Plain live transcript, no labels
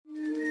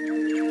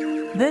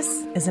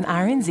This is an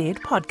RNZ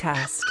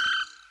podcast.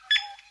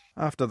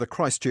 After the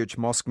Christchurch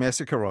mosque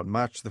massacre on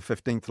March the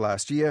 15th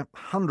last year,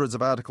 hundreds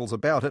of articles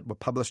about it were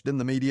published in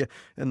the media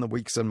in the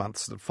weeks and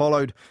months that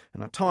followed,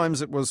 and at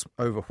times it was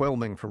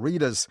overwhelming for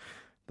readers.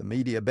 The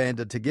media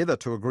banded together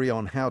to agree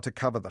on how to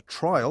cover the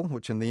trial,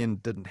 which in the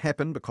end didn't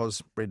happen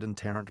because Brendan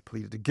Tarrant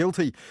pleaded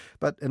guilty.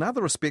 But in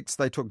other respects,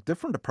 they took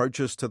different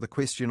approaches to the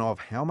question of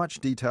how much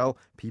detail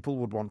people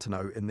would want to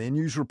know in their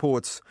news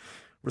reports.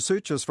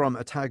 Researchers from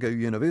Otago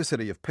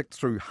University have picked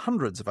through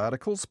hundreds of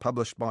articles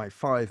published by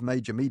 5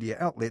 major media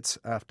outlets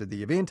after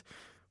the event.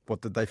 What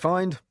did they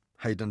find?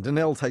 Hayden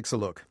Donnell takes a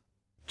look.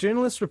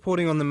 Journalists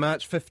reporting on the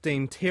March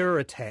 15 terror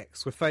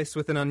attacks were faced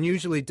with an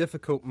unusually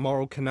difficult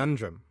moral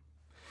conundrum.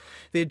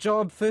 Their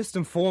job, first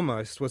and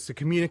foremost, was to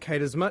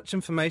communicate as much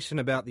information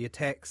about the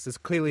attacks as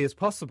clearly as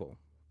possible.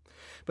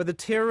 But the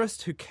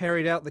terrorist who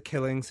carried out the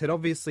killings had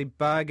obviously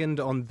bargained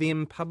on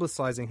them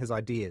publicising his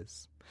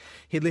ideas.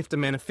 He'd left a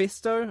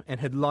manifesto and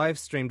had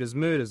live-streamed his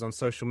murders on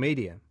social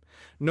media.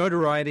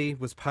 Notoriety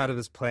was part of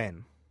his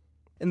plan.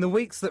 In the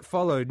weeks that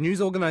followed, news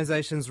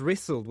organisations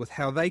wrestled with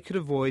how they could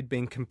avoid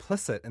being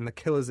complicit in the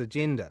killer's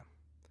agenda.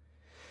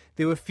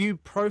 There were few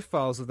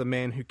profiles of the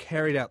man who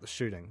carried out the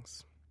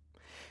shootings.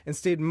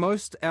 Instead,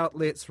 most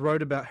outlets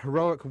wrote about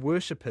heroic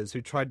worshippers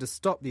who tried to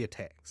stop the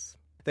attacks.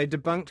 They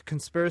debunked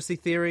conspiracy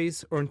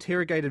theories or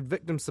interrogated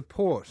victim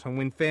support on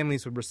when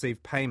families would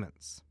receive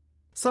payments.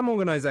 Some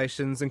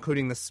organisations,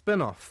 including the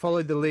Spin-Off,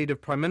 followed the lead of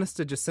Prime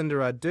Minister Jacinda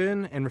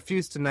Ardern and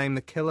refused to name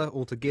the killer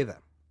altogether.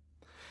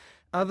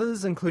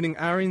 Others, including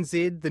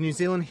RNZ, the New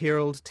Zealand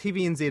Herald,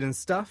 TVNZ and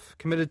Stuff,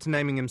 committed to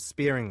naming him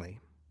sparingly.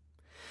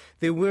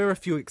 There were a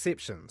few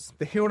exceptions.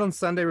 The Herald on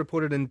Sunday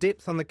reported in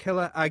depth on the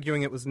killer,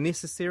 arguing it was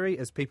necessary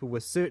as people were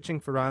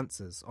searching for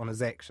answers on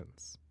his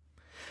actions.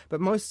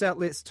 But most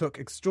outlets took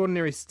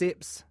extraordinary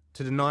steps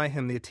to deny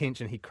him the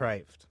attention he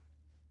craved.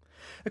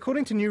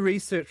 According to new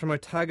research from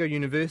Otago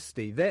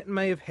University, that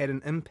may have had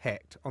an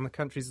impact on the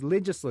country's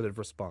legislative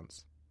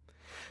response.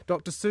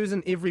 Dr.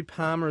 Susan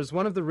Every-Palmer is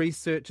one of the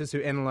researchers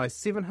who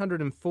analysed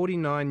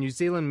 749 New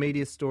Zealand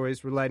media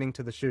stories relating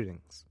to the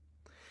shootings.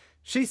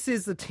 She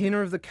says the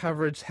tenor of the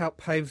coverage helped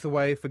pave the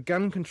way for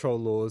gun control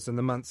laws in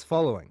the months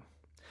following.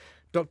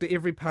 Dr.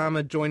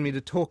 Every-Palmer joined me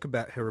to talk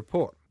about her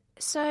report.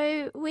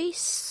 So we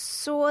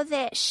saw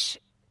that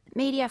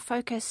media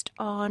focused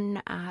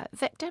on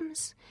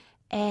victims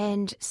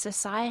and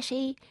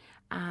society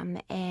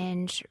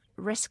and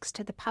risks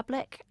to the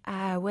public,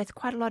 with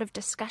quite a lot of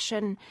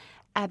discussion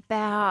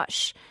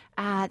about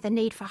the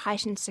need for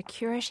heightened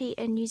security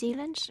in New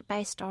Zealand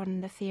based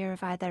on the fear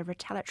of either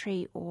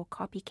retaliatory or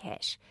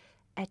copycat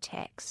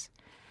attacks.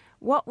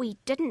 What we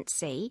didn't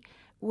see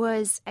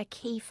was a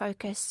key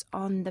focus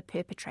on the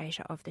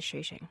perpetrator of the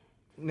shooting.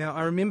 Now,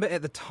 I remember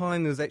at the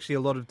time there was actually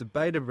a lot of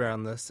debate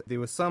around this. There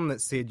were some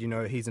that said,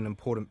 he's an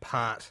important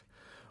part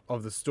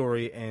of the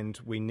story and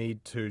we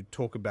need to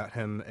talk about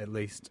him at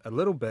least a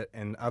little bit,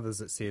 and others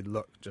that said,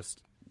 look,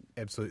 just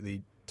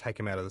absolutely take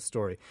him out of the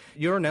story.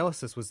 Your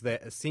analysis was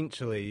that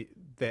essentially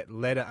that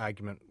latter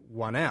argument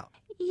won out.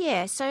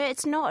 Yeah, so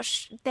it's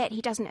not that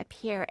he doesn't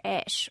appear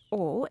at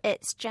all,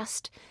 it's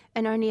just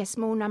in only a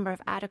small number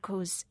of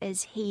articles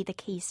is he the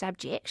key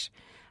subject.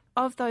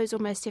 Of those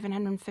almost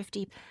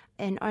 750,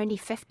 in only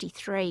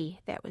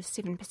 53, that was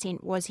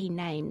 7%, was he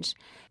named.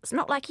 It's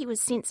not like he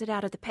was censored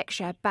out of the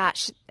picture,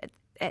 but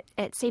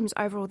it seems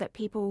overall that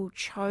people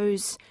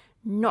chose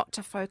not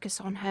to focus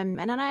on him.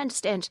 And I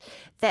understand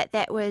that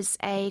that was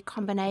a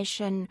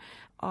combination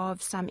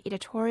of some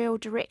editorial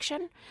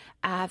direction,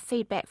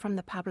 feedback from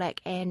the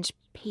public and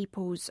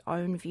people's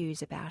own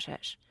views about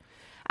it.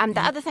 The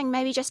other thing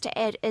maybe just to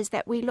add is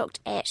that we looked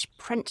at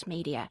print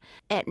media.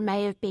 It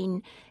may have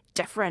been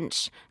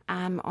different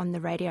on the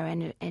radio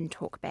and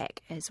talkback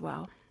as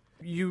well.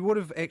 You would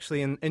have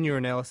actually, in your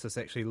analysis,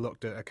 actually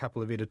looked at a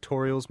couple of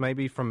editorials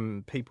maybe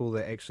from people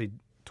that actually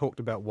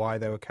talked about why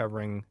they were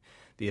covering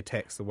the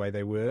attacks the way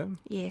they were?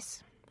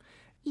 Yes.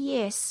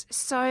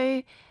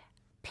 So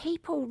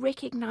people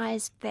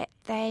recognised that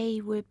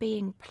they were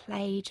being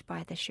played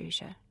by the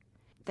shooter.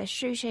 The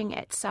shooting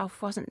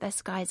itself wasn't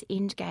this guy's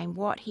endgame.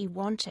 What he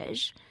wanted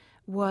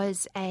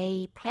was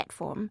a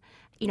platform.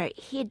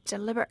 He had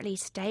deliberately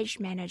stage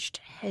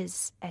managed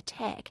his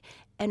attack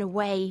in a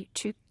way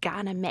to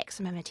garner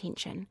maximum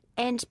attention.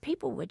 And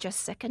people were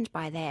just sickened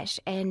by that.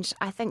 And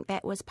I think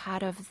that was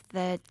part of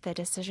the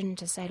decision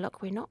to say,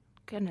 look, we're not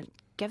going to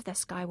give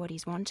this guy what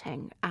he's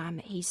wanting.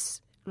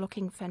 He's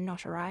looking for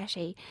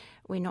notoriety.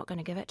 We're not going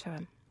to give it to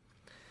him.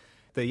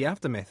 The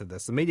aftermath of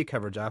this, the media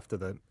coverage after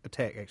the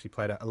attack actually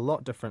played out a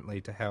lot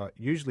differently to how it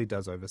usually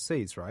does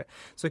overseas, right?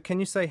 So can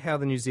you say how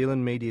the New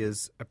Zealand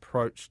media's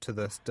approach to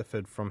this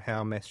differed from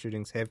how mass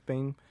shootings have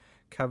been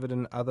covered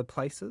in other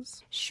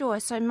places? Sure.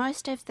 So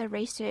most of the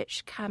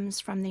research comes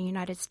from the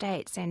United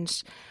States,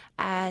 and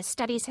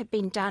studies have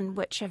been done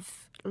which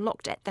have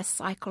looked at the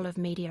cycle of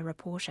media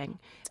reporting,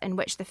 in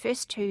which the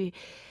first two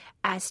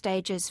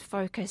stages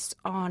focus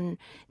on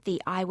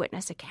the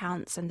eyewitness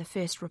accounts and the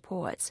first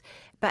reports.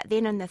 But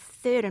then in the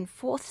third and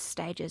fourth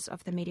stages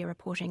of the media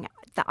reporting,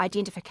 the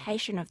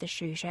identification of the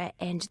shooter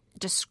and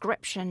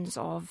descriptions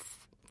of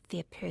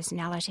their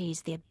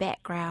personalities, their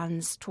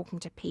backgrounds, talking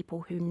to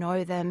people who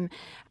know them,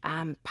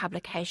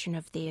 publication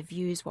of their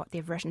views, what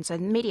they've written. So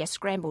the media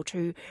scramble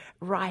to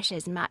write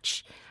as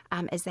much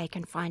as they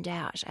can find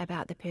out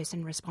about the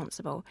person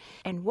responsible.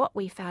 And what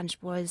we found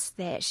was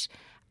that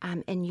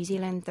in New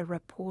Zealand, the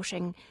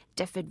reporting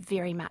differed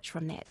very much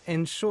from that.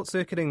 And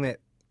short-circuiting that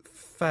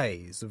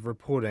phase of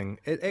reporting,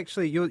 it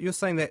actually, you're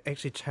saying that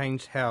actually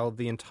changed how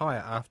the entire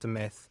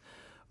aftermath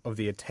of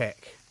the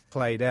attack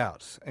played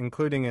out,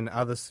 including in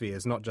other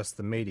spheres, not just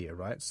the media,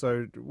 right?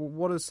 So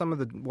what are some of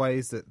the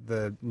ways that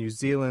the New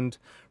Zealand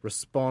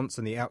response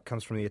and the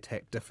outcomes from the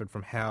attack differed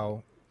from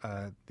how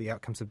the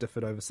outcomes have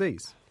differed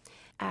overseas?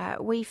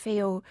 We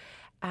feel,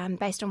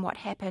 based on what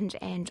happened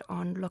and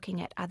on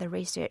looking at other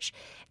research,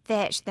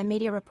 that the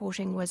media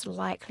reporting was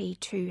likely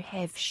to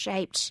have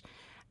shaped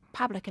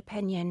public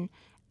opinion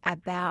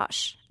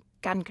about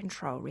gun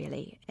control,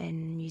 really,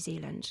 in New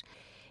Zealand.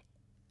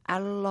 A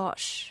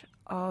lot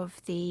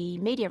of the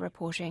media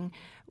reporting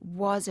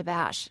was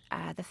about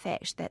the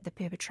fact that the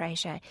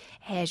perpetrator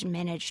had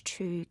managed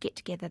to get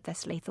together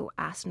this lethal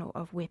arsenal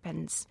of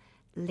weapons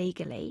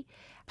legally.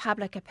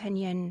 Public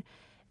opinion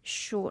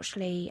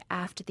shortly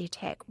after the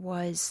attack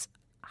was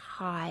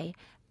high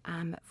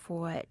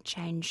for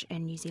change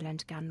in New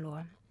Zealand gun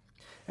law.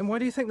 And why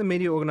do you think the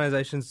media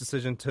organisation's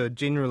decision to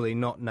generally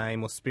not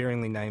name or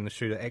sparingly name the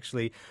shooter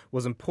actually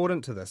was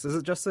important to this? Is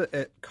it just that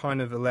it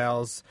kind of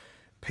allows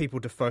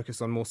people to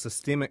focus on more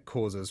systemic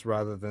causes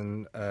rather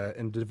than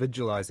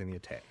individualising the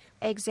attack?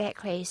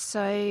 Exactly.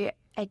 So,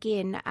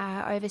 again,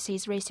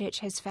 overseas research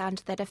has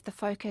found that if the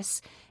focus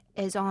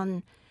is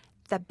on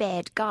the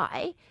bad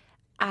guy,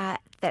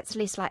 that's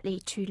less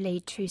likely to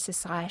lead to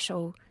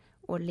societal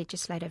or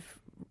legislative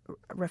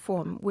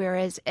reform.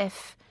 Whereas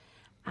if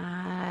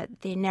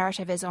the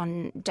narrative is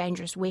on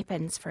dangerous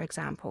weapons, for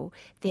example,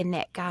 then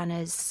that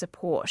garners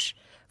support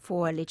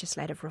for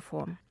legislative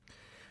reform.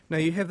 Now,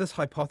 you have this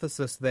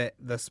hypothesis that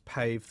this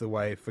paved the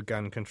way for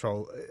gun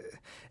control.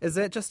 Is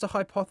that just a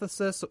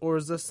hypothesis, or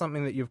is this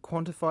something that you've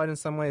quantified in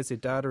some way? Is there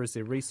data, is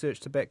there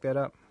research to back that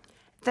up?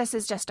 This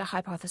is just a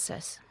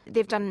hypothesis.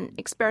 They've done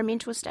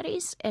experimental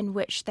studies in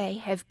which they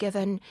have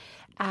given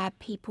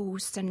people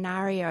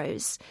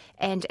scenarios,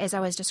 and as I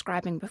was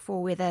describing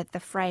before, whether the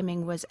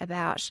framing was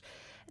about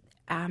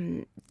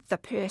the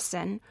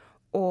person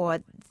or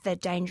the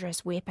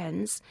dangerous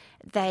weapons,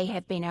 they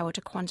have been able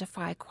to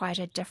quantify quite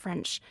a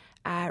different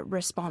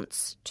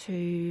response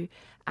to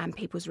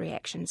people's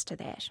reactions to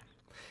that.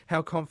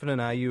 How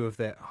confident are you of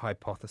that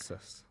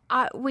hypothesis?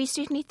 We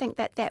certainly think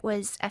that that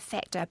was a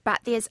factor, but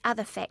there's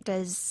other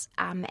factors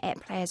at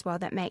play as well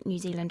that make New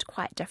Zealand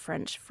quite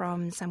different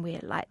from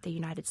somewhere like the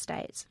United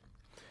States.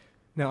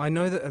 Now, I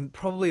know that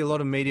probably a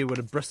lot of media would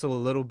have bristled a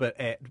little bit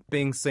at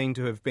being seen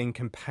to have been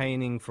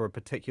campaigning for a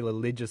particular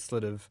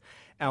legislative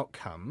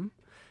outcome.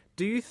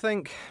 Do you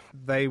think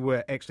they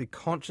were actually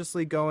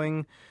consciously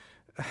going,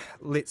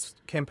 let's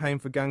campaign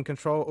for gun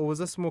control, or was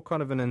this more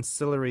kind of an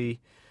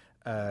ancillary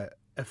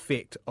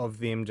effect of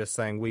them just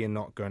saying, we are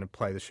not going to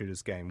play the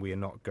shooter's game, we are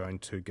not going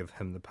to give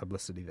him the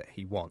publicity that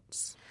he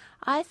wants?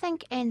 I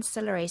think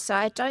ancillary. So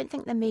I don't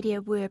think the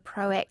media were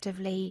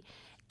proactively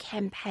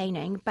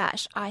campaigning,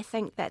 but I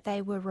think that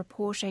they were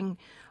reporting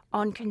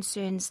on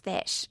concerns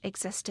that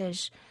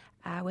existed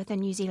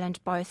within New Zealand,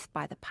 both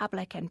by the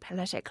public and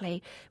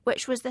politically,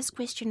 which was this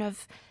question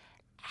of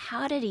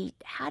how did he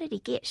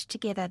get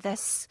together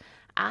this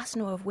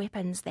arsenal of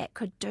weapons that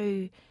could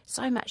do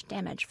so much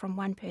damage from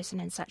one person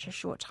in such a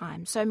short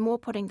time? So more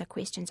putting the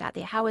questions out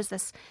there. How is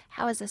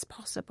this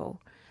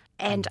possible?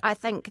 And I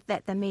think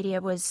that the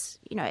media was,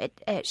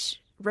 it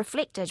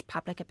reflected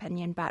public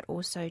opinion, but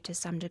also to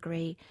some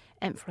degree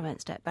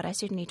influenced it. But I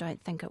certainly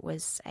don't think it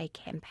was a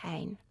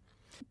campaign.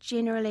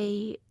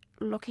 Generally,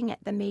 looking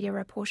at the media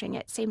reporting,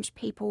 it seemed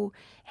people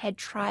had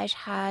tried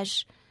hard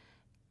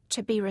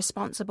to be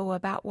responsible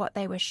about what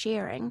they were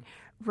sharing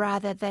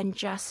rather than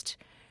just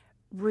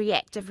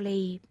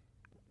reactively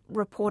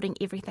reporting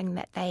everything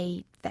that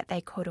they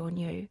could or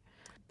knew.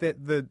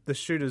 That the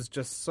shooter's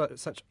just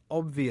such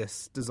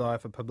obvious desire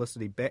for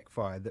publicity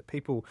backfired that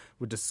people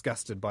were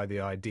disgusted by the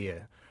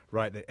idea,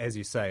 right, that, as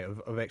you say,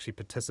 of actually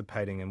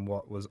participating in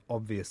what was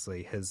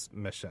obviously his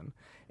mission.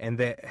 And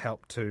that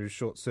helped to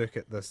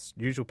short-circuit this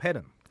usual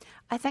pattern.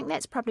 I think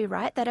that's probably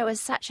right, that it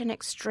was such an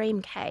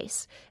extreme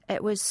case.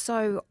 It was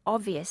so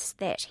obvious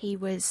that he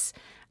was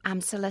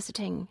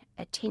soliciting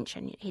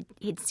attention.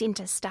 He'd sent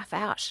his stuff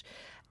out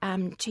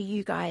to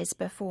you guys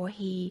before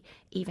he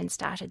even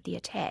started the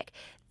attack,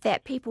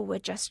 that people were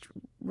just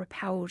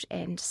repelled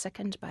and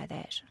sickened by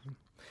that.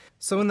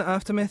 So in the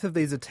aftermath of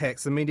these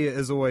attacks, the media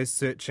is always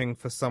searching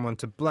for someone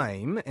to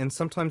blame, and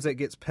sometimes that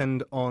gets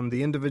pinned on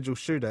the individual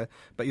shooter,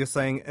 but you're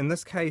saying in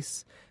this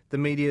case the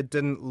media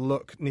didn't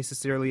look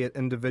necessarily at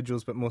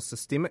individuals but more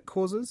systemic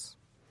causes?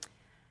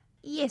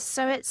 Yes,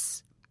 so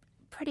it's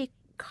pretty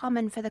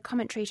common for the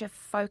commentary to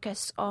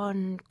focus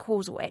on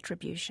causal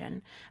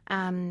attribution,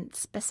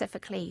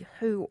 specifically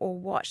who or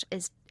what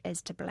is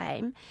to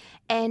blame,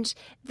 and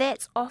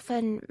that's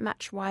often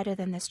much wider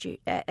than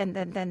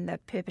than the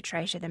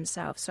perpetrator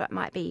themselves. So it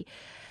might be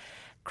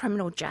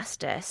criminal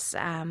justice,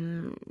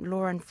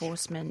 law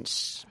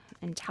enforcement,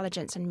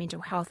 intelligence and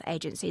mental health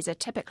agencies are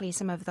typically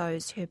some of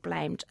those who are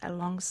blamed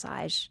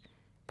alongside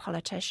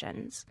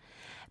politicians.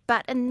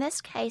 But in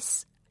this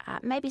case,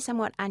 maybe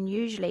somewhat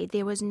unusually,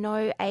 there was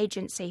no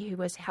agency who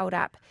was held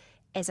up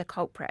as a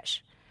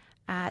culprit.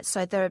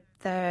 So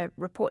the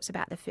reports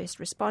about the first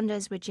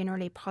responders were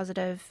generally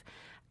positive.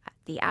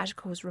 The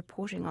articles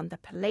reporting on the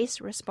police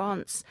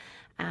response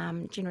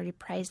generally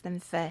praised them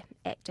for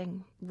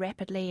acting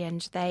rapidly,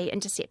 and they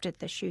intercepted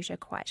the shooter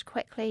quite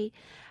quickly.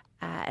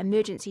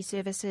 Emergency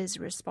services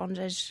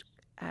responded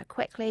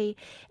quickly,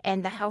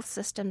 and the health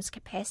system's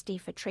capacity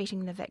for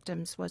treating the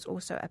victims was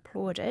also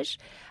applauded,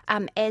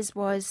 as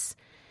was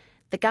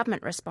the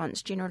government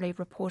response, generally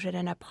reported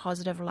in a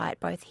positive light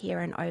both here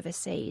and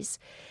overseas.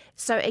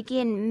 So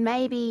again,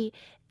 maybe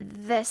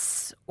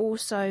this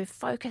also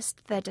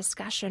focused the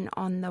discussion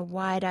on the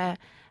wider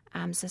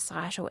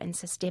societal and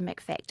systemic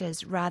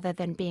factors rather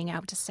than being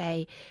able to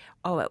say,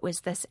 oh, it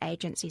was this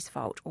agency's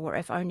fault, or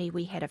if only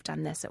we had have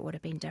done this, it would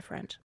have been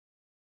different.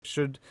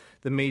 Should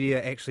the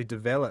media actually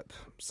develop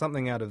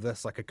something out of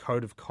this, like a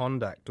code of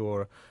conduct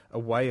or a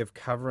way of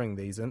covering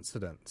these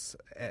incidents,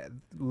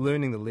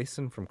 learning the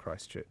lesson from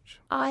Christchurch?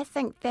 I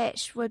think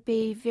that would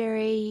be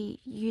very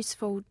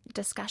useful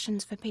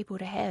discussions for people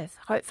to have.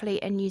 Hopefully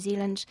in New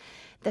Zealand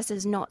this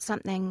is not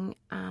something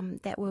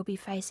that we'll be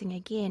facing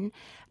again,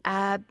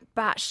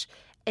 but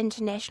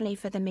internationally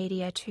for the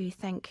media to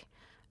think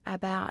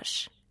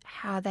about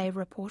how they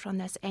report on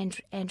this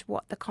and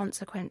what the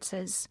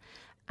consequences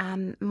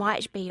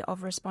might be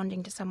of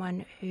responding to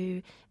someone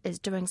who is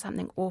doing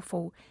something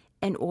awful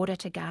in order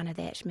to garner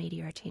that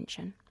media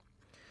attention.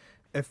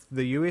 If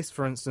the US,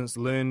 for instance,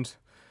 learned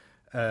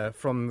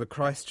from the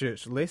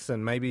Christchurch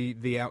lesson, maybe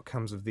the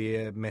outcomes of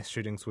their mass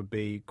shootings would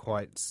be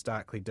quite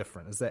starkly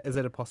different. Is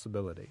that a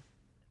possibility?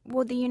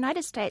 Well, the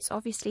United States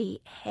obviously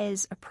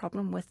has a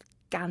problem with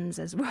guns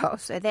as well,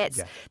 so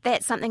that's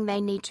something they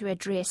need to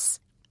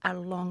address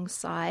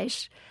alongside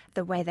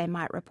the way they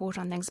might report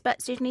on things.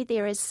 But certainly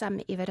there is some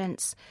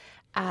evidence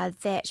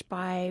that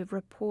by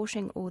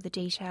reporting all the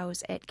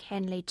details, it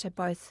can lead to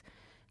both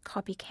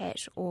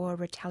copycat or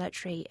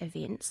retaliatory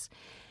events.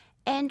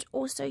 And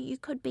also you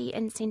could be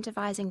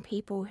incentivising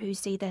people who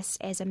see this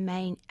as a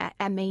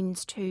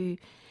means to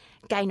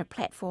gain a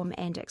platform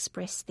and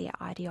express their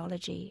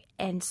ideology.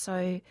 And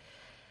so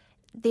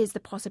there's the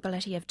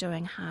possibility of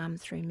doing harm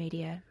through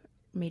media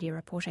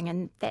reporting,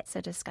 and that's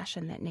a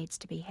discussion that needs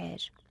to be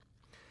had.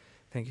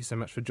 Thank you so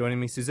much for joining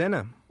me,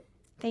 Susanna.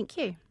 Thank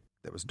you.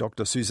 That was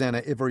Dr.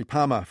 Susanna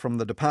Every-Palmer from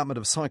the Department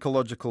of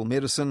Psychological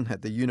Medicine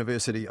at the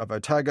University of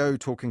Otago,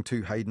 talking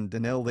to Hayden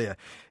Donnell there.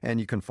 And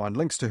you can find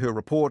links to her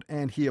report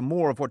and hear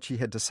more of what she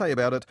had to say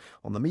about it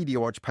on the Media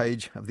Watch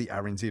page of the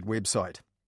RNZ website.